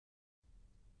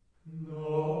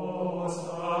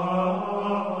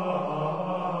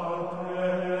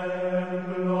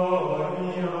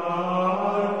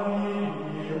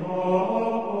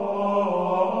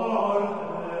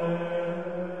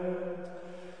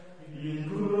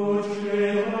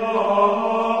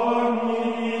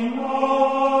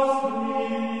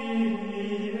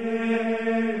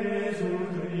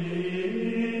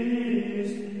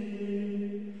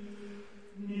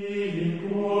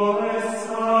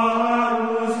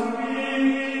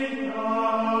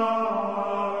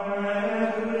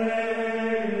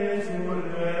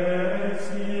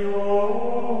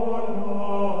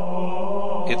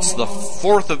It's the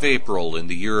 4th of April in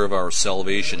the year of our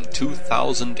salvation,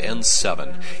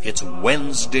 2007. It's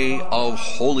Wednesday of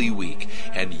Holy Week,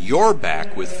 and you're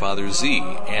back with Father Z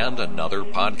and another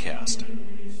podcast.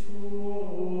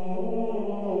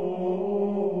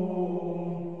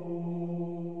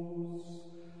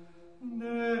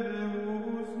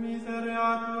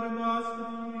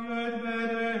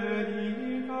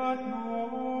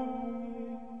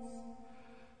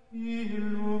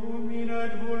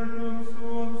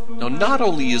 Now, not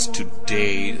only is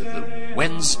today the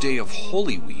Wednesday of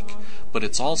Holy Week, but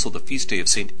it's also the feast day of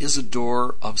St.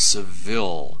 Isidore of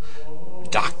Seville,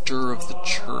 doctor of the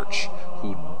Church,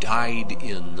 who died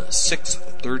in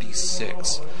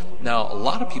 636. Now, a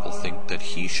lot of people think that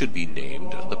he should be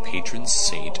named the patron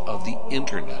saint of the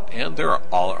Internet, and there are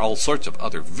all sorts of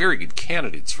other very good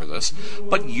candidates for this.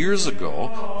 But years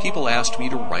ago, people asked me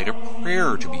to write a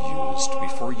prayer to be used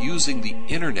before using the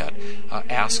Internet,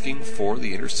 asking for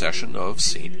the intercession of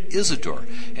St. Isidore.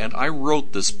 And I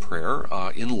wrote this prayer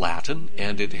in Latin,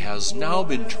 and it has now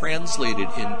been translated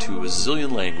into a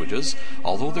zillion languages,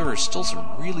 although there are still some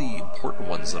really important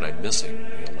ones that I'm missing.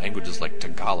 Languages like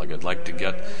Tagalog, I'd like to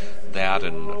get that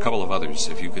and a couple of others.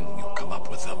 If you can come up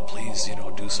with them, please,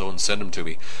 do so and send them to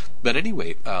me. But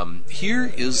anyway, here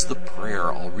is the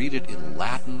prayer. I'll read it in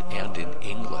Latin and in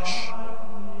English.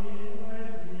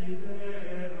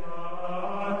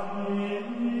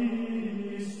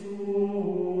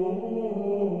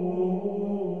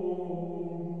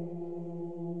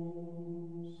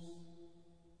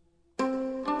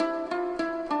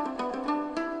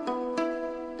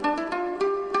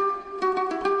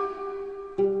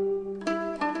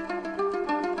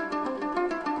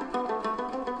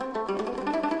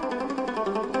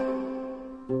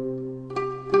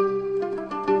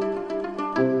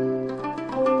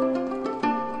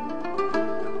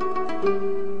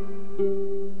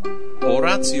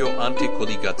 Oratio ante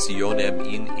colligationem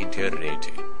in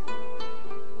interrete.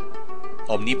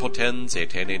 Omnipotens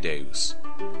etene Deus,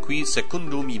 qui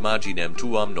secundum imaginem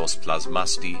tuam nos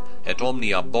plasmasti, et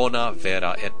omnia bona,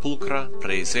 vera et pulcra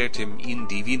praesertim in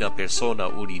divina persona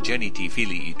unigeniti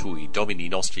Filii tui, Domini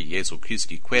nostri Iesu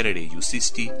Christi querere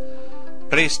iusisti,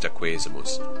 presta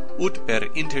quesimus, ut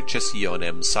per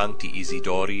intercessionem Sancti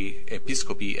Isidori,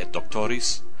 Episcopi et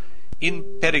Doctoris, in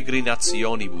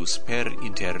peregrinationibus per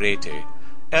interrete,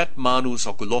 et manus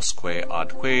oculosque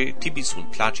adque tibi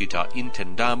sunt placita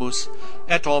intendamus,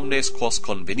 et omnes quos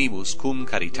convenimus cum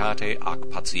caritate ac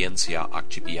patientia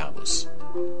accipiamus.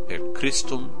 Per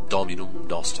Christum Dominum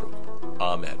nostrum.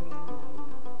 Amen.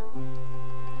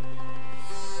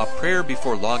 A prayer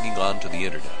before logging on to the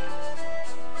Internet.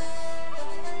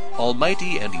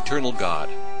 Almighty and eternal God,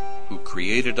 who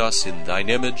created us in thine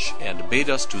image and bade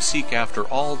us to seek after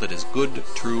all that is good,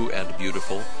 true, and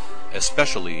beautiful,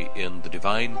 especially in the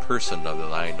divine person of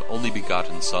thine only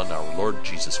begotten Son, our Lord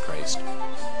Jesus Christ,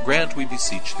 grant, we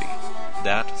beseech thee,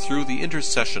 that through the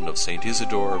intercession of St.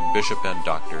 Isidore, Bishop and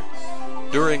Doctor,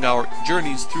 during our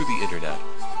journeys through the Internet,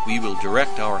 we will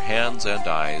direct our hands and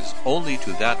eyes only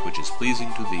to that which is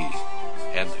pleasing to thee,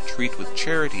 and treat with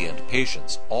charity and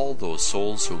patience all those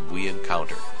souls whom we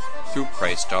encounter, through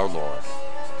Christ our Lord.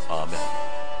 Amen.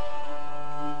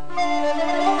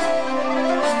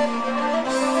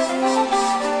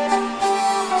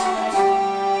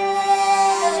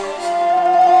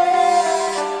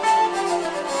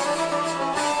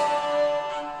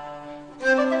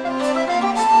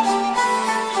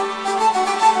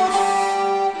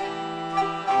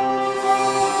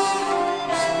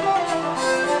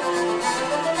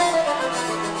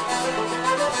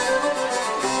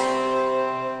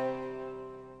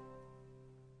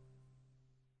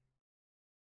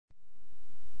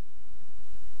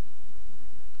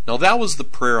 Now that was the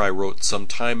prayer I wrote some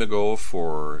time ago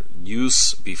for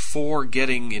use before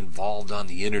getting involved on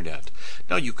the Internet.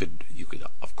 Now you could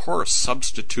of course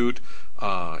substitute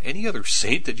any other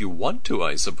saint that you want to,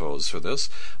 I suppose, for this.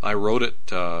 I wrote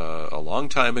it a long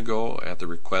time ago at the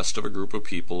request of a group of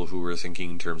people who were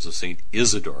thinking in terms of St.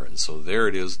 Isidore, and so there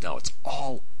it is. Now it's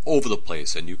all over the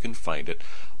place, and you can find it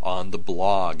on the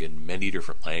blog in many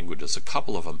different languages. A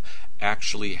couple of them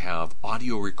actually have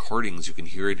audio recordings. You can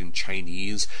hear it in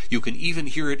Chinese. You can even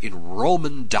hear it in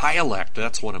Roman dialect.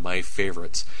 That's one of my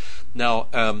favorites. Now,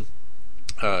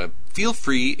 feel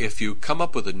free, if you come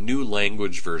up with a new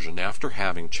language version after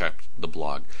having checked the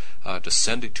blog, to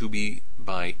send it to me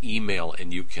by email,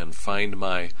 and you can find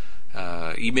my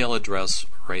email address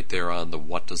right there on the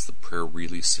What Does the Prayer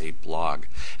Really Say blog.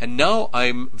 And now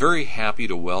I'm very happy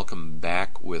to welcome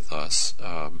back with us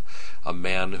a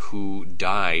man who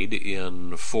died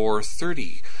in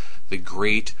 430, the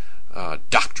great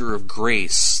Doctor of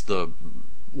Grace, the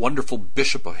wonderful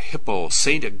Bishop of Hippo,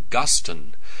 St.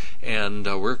 Augustine. And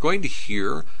we're going to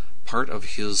hear part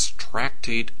of his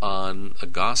tractate on the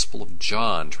Gospel of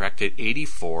John, tractate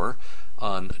 84,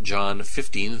 on John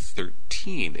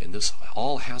 15:13, and this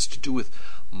all has to do with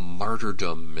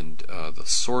martyrdom and the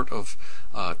sort of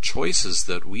choices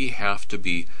that we have to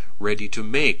be ready to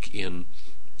make in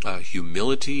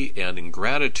humility and in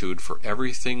gratitude for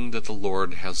everything that the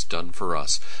Lord has done for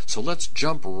us. So let's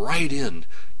jump right in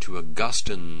to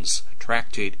Augustine's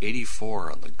tractate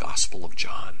 84 on the Gospel of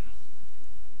John.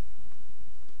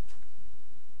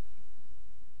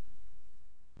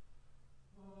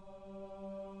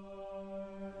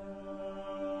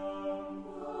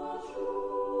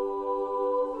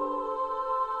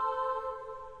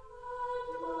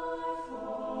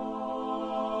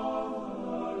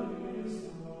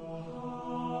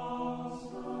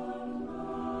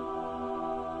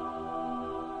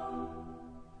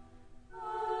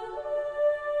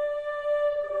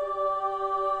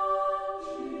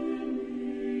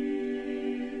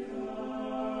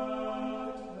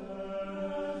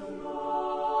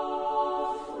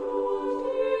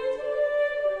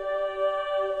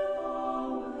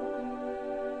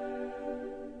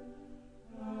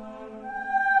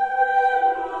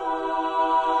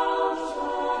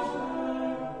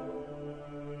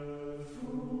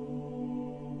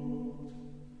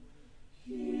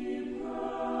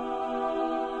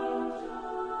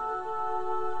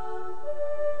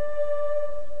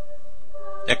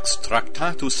 Ex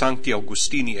Tractatus Sancti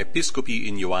Augustini Episcopi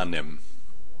in Ioannem.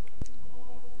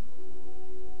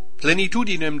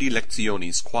 Plenitudinem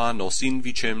dilectionis qua nos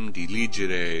invicem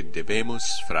diligere debemus,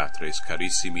 fratres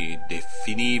carissimi,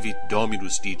 definivit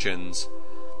Dominus dicens,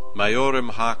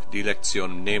 maiorem hac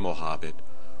dilection nemo habet,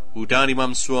 ut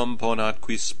animam suam ponat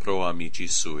quis pro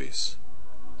amicis suis.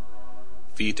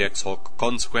 Fit ex hoc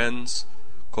consequens,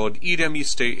 quod idem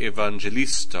iste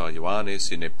evangelista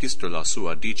Ioannes in epistola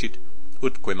sua dicit,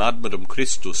 utquem admodum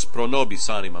Christus pro nobis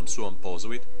animam suam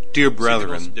posuit. Dear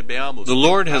brethren, the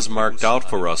Lord has marked out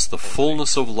for us the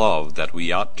fullness of love that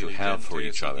we ought to have for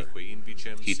each other.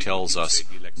 He tells us,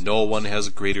 no one has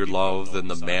greater love than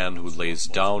the man who lays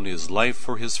down his life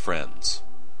for his friends.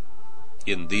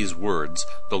 In these words,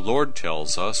 the Lord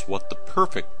tells us what the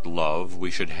perfect love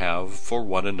we should have for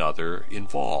one another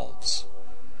involves.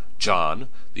 John,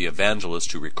 the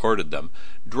evangelist who recorded them,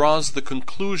 draws the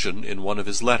conclusion in one of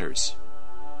his letters.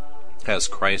 As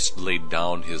Christ laid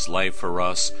down his life for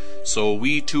us, so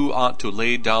we too ought to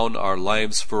lay down our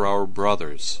lives for our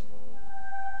brothers.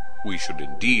 We should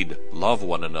indeed love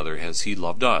one another as he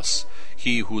loved us,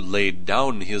 he who laid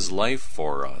down his life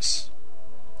for us.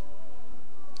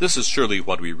 This is surely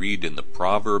what we read in the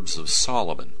Proverbs of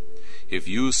Solomon. If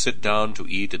you sit down to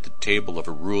eat at the table of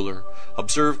a ruler,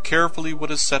 observe carefully what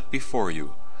is set before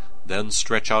you, then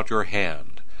stretch out your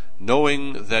hand,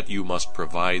 knowing that you must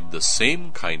provide the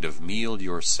same kind of meal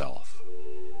yourself.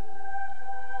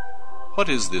 What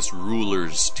is this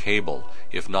ruler's table,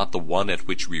 if not the one at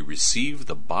which we receive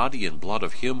the body and blood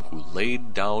of him who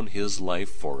laid down his life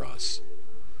for us?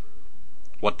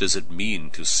 What does it mean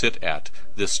to sit at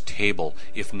this table,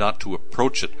 if not to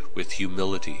approach it with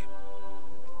humility?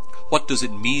 What does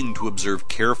it mean to observe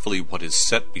carefully what is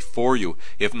set before you,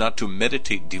 if not to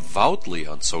meditate devoutly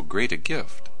on so great a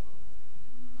gift?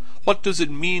 What does it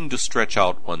mean to stretch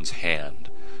out one's hand,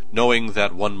 knowing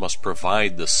that one must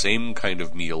provide the same kind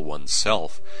of meal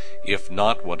oneself, if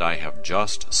not what I have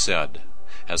just said?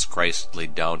 As Christ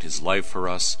laid down his life for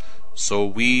us, so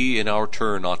we in our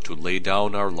turn ought to lay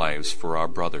down our lives for our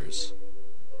brothers.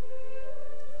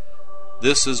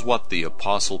 This is what the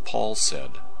Apostle Paul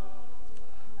said.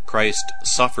 Christ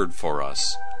suffered for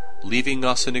us, leaving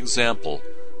us an example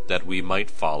that we might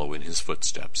follow in his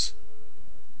footsteps.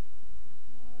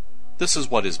 This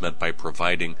is what is meant by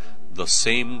providing the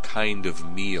same kind of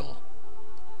meal.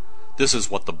 This is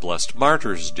what the blessed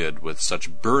martyrs did with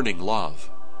such burning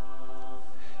love.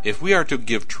 If we are to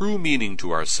give true meaning to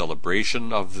our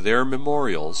celebration of their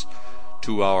memorials,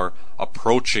 to our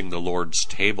approaching the Lord's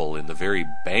table in the very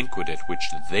banquet at which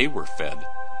they were fed,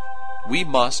 we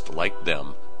must, like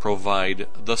them, provide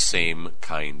the same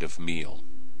kind of meal.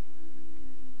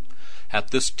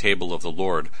 At this table of the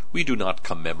Lord, we do not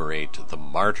commemorate the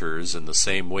martyrs in the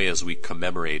same way as we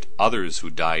commemorate others who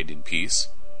died in peace.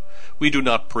 We do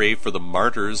not pray for the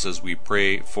martyrs as we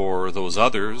pray for those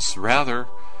others. Rather,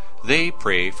 they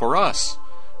pray for us,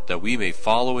 that we may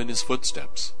follow in his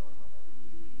footsteps.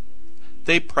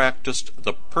 They practiced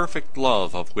the perfect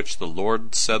love of which the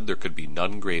Lord said there could be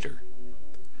none greater.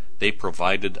 They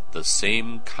provided the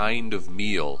same kind of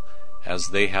meal as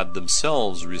they had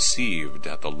themselves received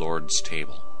at the Lord's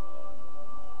table.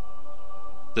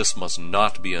 This must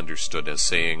not be understood as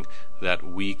saying that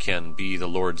we can be the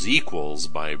Lord's equals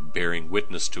by bearing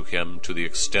witness to him to the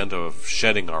extent of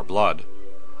shedding our blood.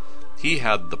 He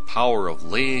had the power of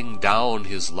laying down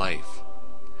his life.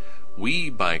 We,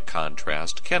 by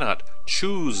contrast, cannot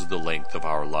choose the length of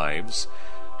our lives,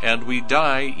 and we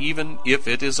die even if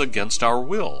it is against our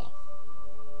will.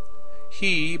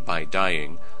 He, by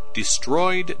dying,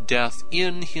 destroyed death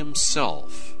in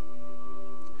himself.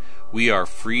 We are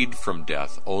freed from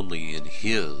death only in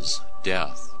his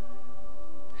death.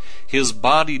 His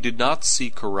body did not see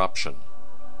corruption.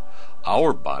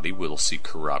 Our body will see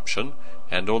corruption,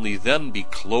 and only then be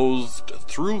clothed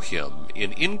through him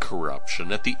in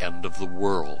incorruption at the end of the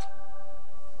world.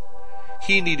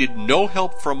 He needed no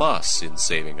help from us in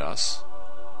saving us.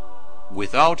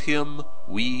 Without him,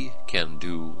 we can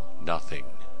do nothing.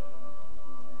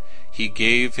 He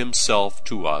gave himself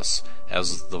to us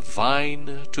as the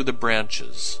vine to the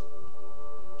branches.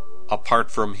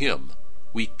 Apart from him,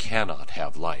 we cannot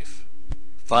have life.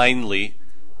 Finally,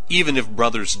 even if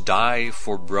brothers die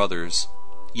for brothers,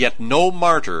 yet no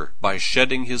martyr by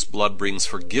shedding his blood brings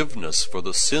forgiveness for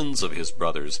the sins of his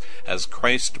brothers, as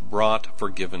Christ brought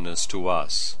forgiveness to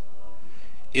us.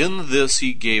 In this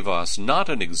he gave us not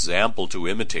an example to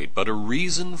imitate, but a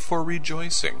reason for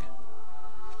rejoicing.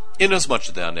 Inasmuch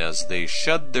then as they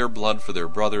shed their blood for their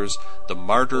brothers, the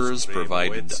martyrs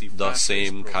provided the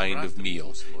same kind of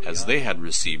meal as they had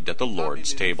received at the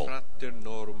Lord's table.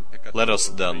 Let us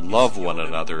then love one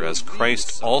another as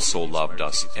Christ also loved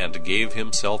us and gave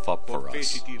himself up for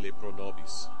us.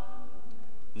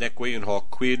 Neque in hoc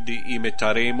quid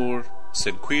imitaremur,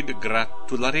 sed quid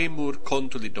gratularemur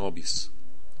contuli nobis.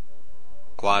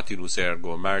 Quatinus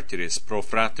ergo martyres pro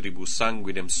fratribus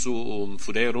sanguinem suum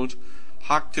fuderunt,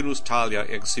 Hactinus talia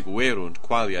exibuerunt,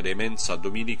 qualia de mensa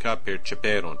dominica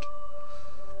perceperunt.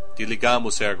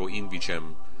 Diligamus ergo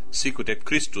invicem, sicut et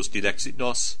Christus dilexit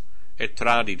nos, et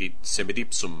tradidit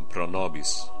semedipsum pro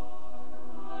nobis.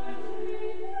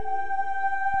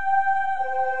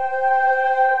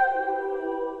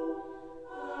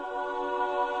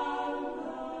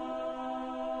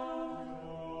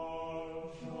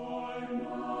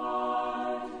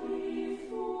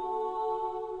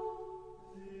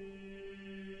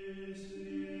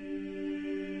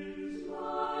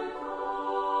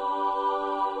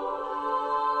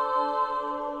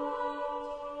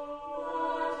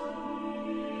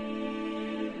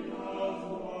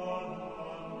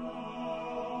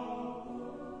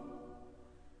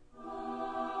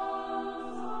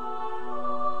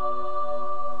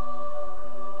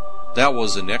 That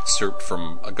was an excerpt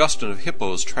from Augustine of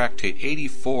Hippo's Tractate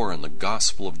 84 in the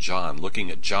Gospel of John, looking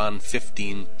at John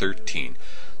 15:13.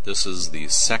 This is the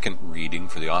second reading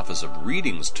for the Office of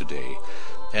Readings today,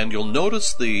 and you'll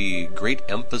notice the great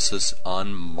emphasis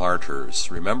on martyrs.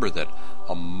 Remember that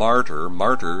a martyr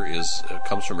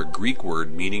comes from a Greek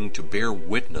word meaning to bear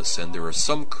witness, and there are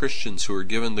some Christians who are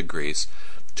given the grace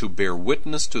to bear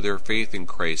witness to their faith in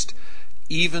Christ,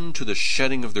 even to the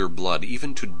shedding of their blood,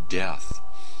 even to death.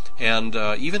 And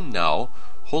even now,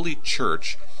 Holy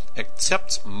Church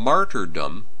accepts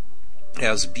martyrdom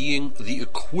as being the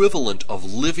equivalent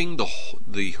of living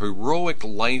the heroic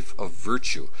life of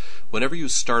virtue. Whenever you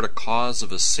start a cause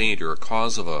of a saint or a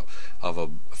cause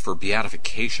for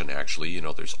beatification, actually,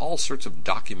 there's all sorts of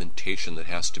documentation that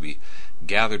has to be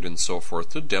gathered and so forth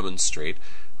to demonstrate,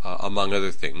 among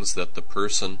other things, that the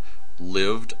person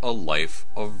lived a life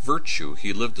of virtue.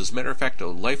 He lived, as a matter of fact, a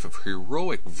life of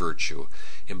heroic virtue,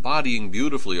 embodying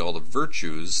beautifully all the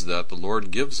virtues that the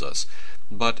Lord gives us.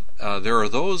 But there are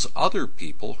those other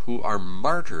people who are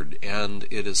martyred, and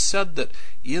it is said that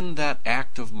in that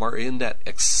act of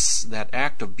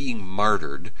being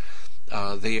martyred,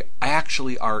 they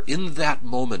actually are in that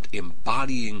moment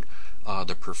embodying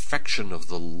the perfection of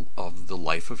the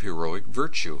life of heroic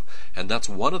virtue. And that's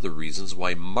one of the reasons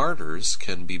why martyrs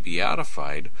can be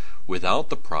beatified without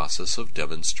the process of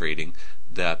demonstrating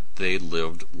that they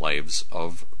lived lives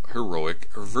of heroic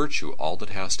virtue. All that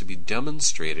has to be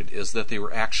demonstrated is that they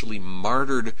were actually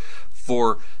martyred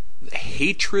for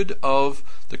hatred of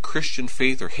the Christian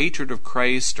faith, or hatred of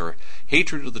Christ, or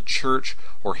hatred of the church,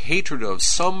 or hatred of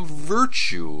some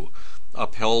virtue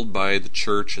upheld by the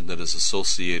church and that is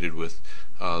associated with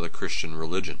the Christian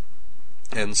religion.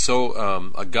 And so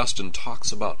Augustine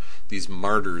talks about these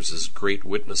martyrs as great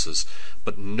witnesses,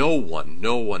 but no one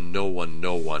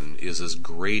is as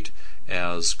great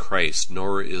as Christ,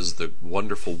 nor is the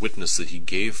wonderful witness that he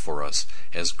gave for us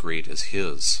as great as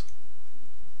his.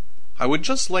 I would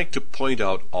just like to point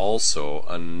out also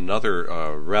another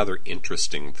rather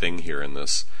interesting thing here in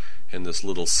this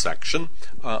little section.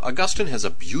 Augustine has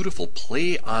a beautiful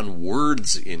play on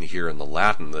words in here in the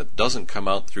Latin that doesn't come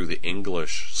out through the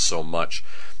English so much.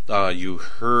 You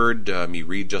heard me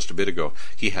read just a bit ago,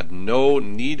 he had no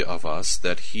need of us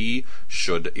that he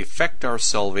should effect our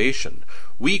salvation.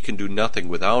 We can do nothing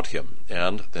without him.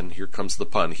 And then here comes the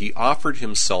pun. He offered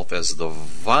himself as the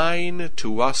vine,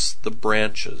 to us the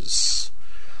branches.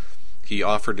 He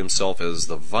offered himself as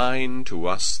the vine, to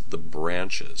us the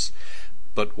branches.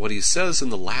 But what he says in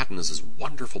the Latin is this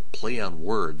wonderful play on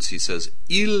words. He says,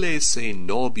 Ille se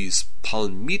nobis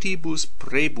palmitibus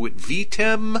prebuit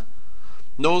vitem,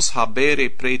 nos habere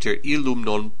praeter illum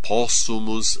non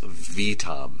possumus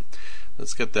vitam.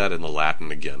 Let's get that in the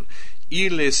Latin again.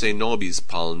 Ille se nobis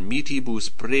palmitibus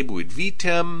prebuit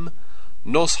vitem,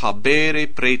 nos habere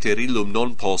praeter illum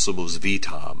non possumus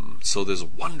vitam. So there's a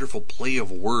wonderful play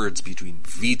of words between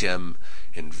vitem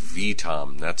and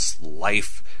vitam. That's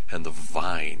life and the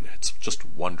vine. It's just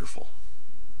wonderful.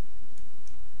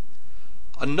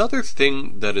 Another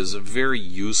thing that is very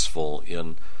useful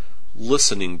in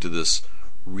listening to this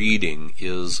reading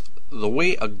is the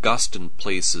way Augustine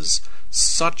places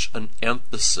such an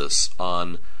emphasis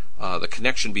on the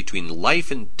connection between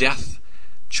life and death,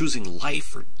 choosing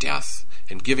life or death,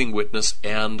 and giving witness,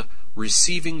 and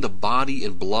receiving the body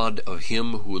and blood of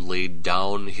him who laid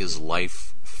down his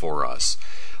life for us.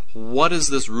 What is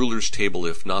this ruler's table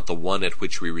if not the one at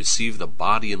which we receive the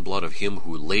body and blood of him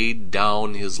who laid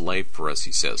down his life for us,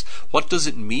 he says. What does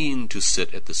it mean to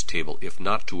sit at this table if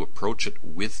not to approach it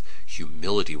with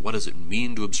humility? What does it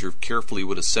mean to observe carefully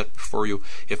what is set before you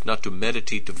if not to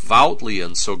meditate devoutly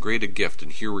on so great a gift?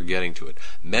 And here we're getting to it.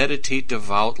 Meditate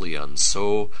devoutly on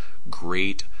so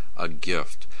great a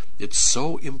gift. It's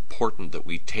so important that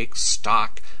we take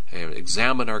stock and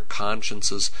examine our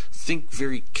consciences, think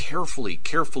very carefully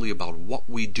about what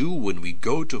we do when we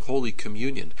go to Holy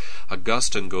Communion.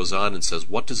 Augustine goes on and says,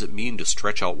 what does it mean to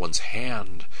stretch out one's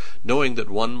hand, knowing that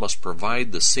one must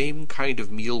provide the same kind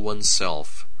of meal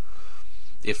oneself?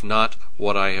 If not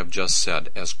what I have just said,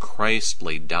 as Christ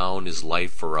laid down his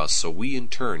life for us, so we in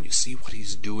turn, you see what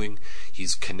he's doing?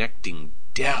 He's connecting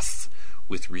death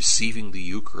with receiving the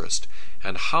Eucharist,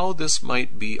 and how this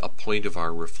might be a point of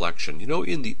our reflection. You know,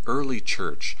 in the early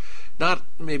church, not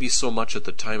maybe so much at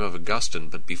the time of Augustine,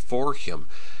 but before him,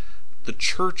 the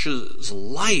church's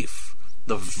life,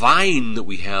 the vine that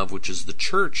we have, which is the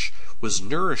church, was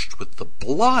nourished with the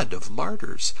blood of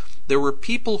martyrs. There were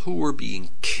people who were being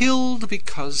killed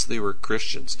because they were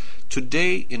Christians.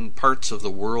 Today, in parts of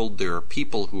the world, there are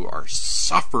people who are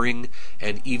suffering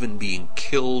and even being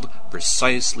killed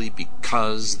precisely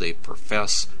because they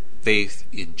profess faith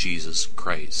in Jesus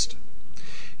Christ.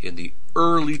 In the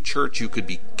early church, you could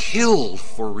be killed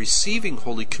for receiving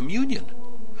Holy Communion.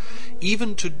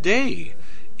 Even today,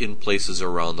 in places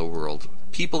around the world,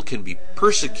 people can be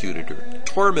persecuted or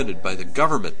tormented by the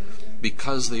government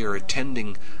because they are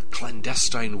attending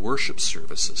clandestine worship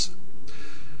services.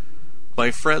 My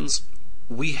friends,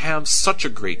 we have such a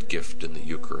great gift in the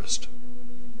Eucharist.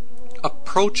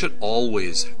 Approach it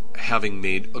always having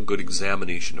made a good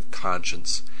examination of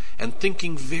conscience and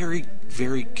thinking very,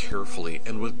 very carefully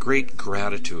and with great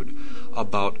gratitude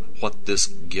about what this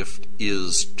gift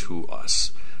is to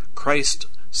us. Christ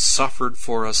suffered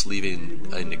for us, leaving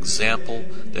an example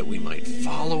that we might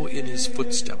follow in his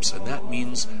footsteps, and that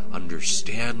means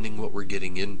understanding what we're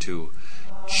getting into,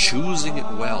 choosing it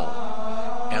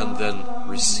well, and then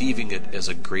receiving it as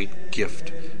a great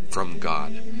gift from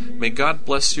God. May God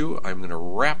bless you. I'm going to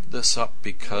wrap this up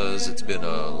because it's been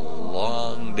a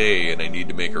long day and I need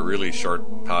to make a really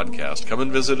short podcast. Come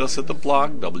and visit us at the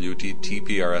blog,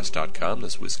 WTTPRS.com.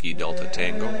 That's Whiskey Delta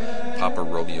Tango, Papa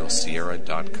Romeo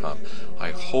Sierra.com.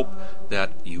 I hope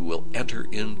that you will enter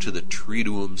into the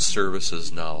Triduum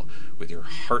services now with your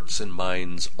hearts and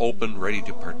minds open, ready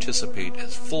to participate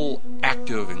as full,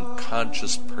 active, and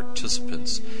conscious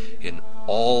participants in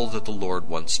all that the Lord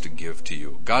wants to give to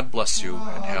you. God bless you,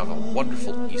 and have a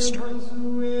wonderful Easter.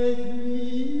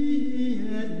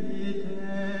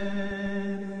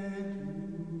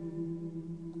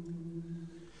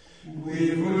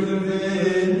 die Furcht